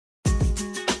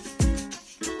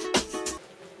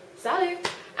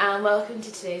and welcome to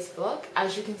today's vlog.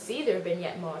 As you can see, there have been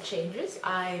yet more changes.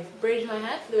 I've braided my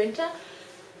hair for the winter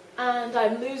and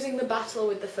I'm losing the battle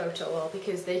with the photo wall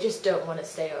because they just don't want to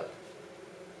stay up.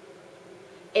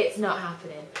 It's not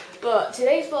happening. But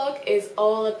today's vlog is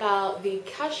all about the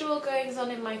casual goings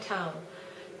on in my town.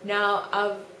 Now,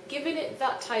 I've given it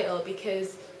that title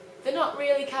because they're not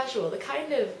really casual, they're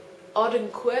kind of odd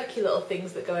and quirky little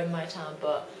things that go in my town,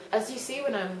 but as you see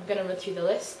when I'm going to run through the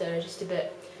list, they're just a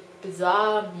bit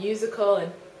bizarre, musical,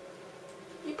 and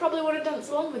you probably want to dance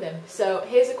along with them. So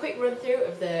here's a quick run through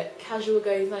of the casual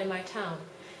goings on in my town.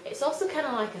 It's also kind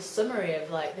of like a summary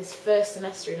of like this first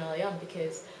semester in Orléans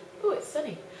because, oh, it's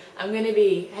sunny. I'm going to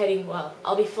be heading, well,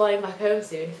 I'll be flying back home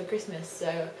soon for Christmas,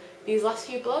 so these last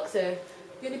few vlogs are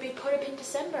going to be put up in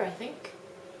December, I think.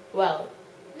 Well,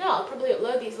 no, I'll probably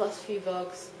upload these last few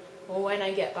vlogs when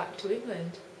I get back to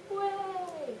England. Way!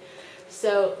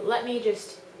 So let me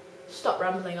just stop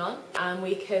rambling on and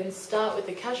we can start with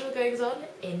the casual goings on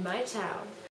in my town.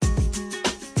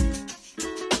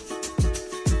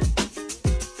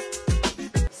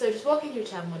 So just walking through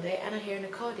town one day and I hear an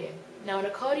accordion. Now an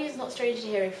accordion is not strange to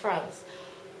hear in France,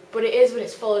 but it is when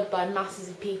it's followed by masses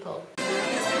of people.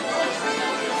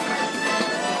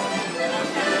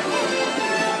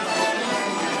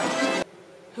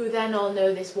 Who then all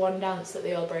know this one dance that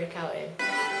they all break out in.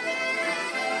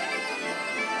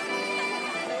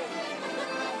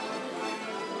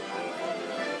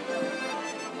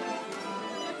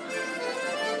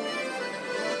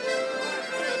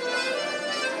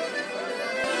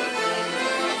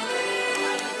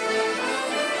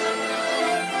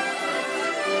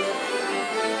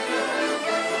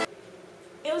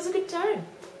 It was a good time.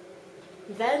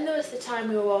 Then there was the time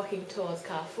we were walking towards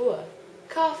Carrefour.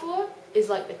 Carrefour is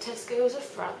like the Tesco's of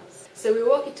France. So we were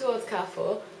walking towards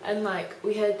Carrefour and like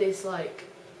we heard this like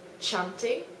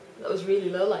chanting that was really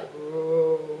low, like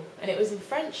whoa, and it was in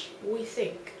French, we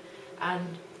think, and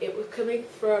it was coming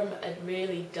from a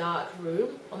really dark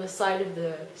room on the side of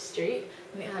the street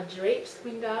and it had drapes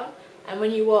coming down, and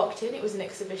when you walked in it was an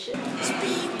exhibition.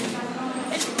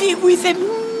 Speak with the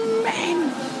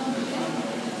man.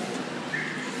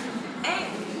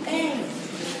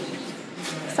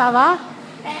 Ça va?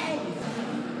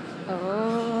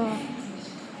 Oh.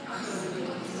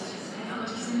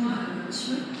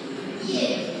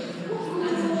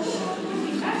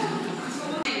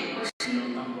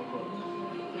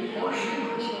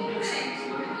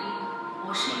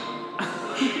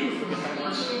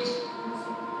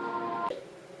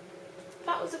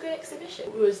 That was a good exhibition.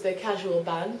 It was the casual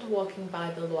band walking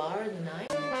by the Loire in the night.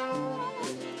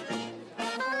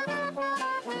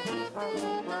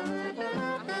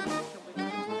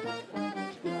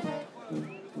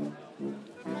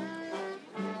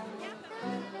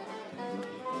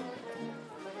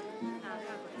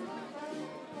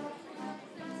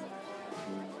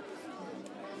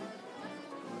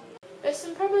 There's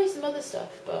probably some other stuff,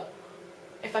 but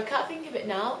if I can't think of it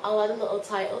now, I'll add a little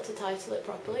title to title it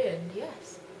properly, and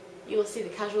yes, you will see the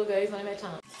casual goings on in my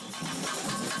town.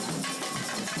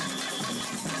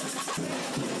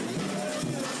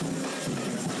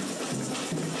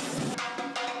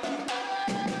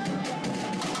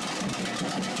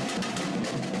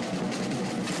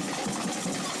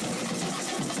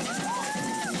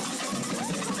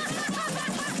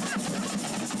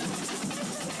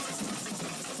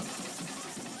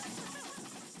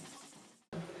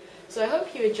 So I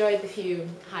hope you enjoyed the few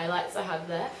highlights I have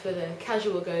there for the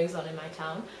casual goings on in my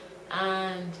town,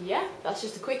 and yeah, that's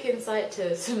just a quick insight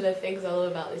to some of the things I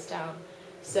love about this town.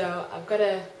 So I've got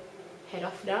to head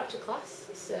off now to class,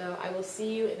 so I will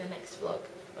see you in the next vlog.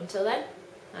 Until then,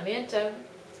 a bientôt!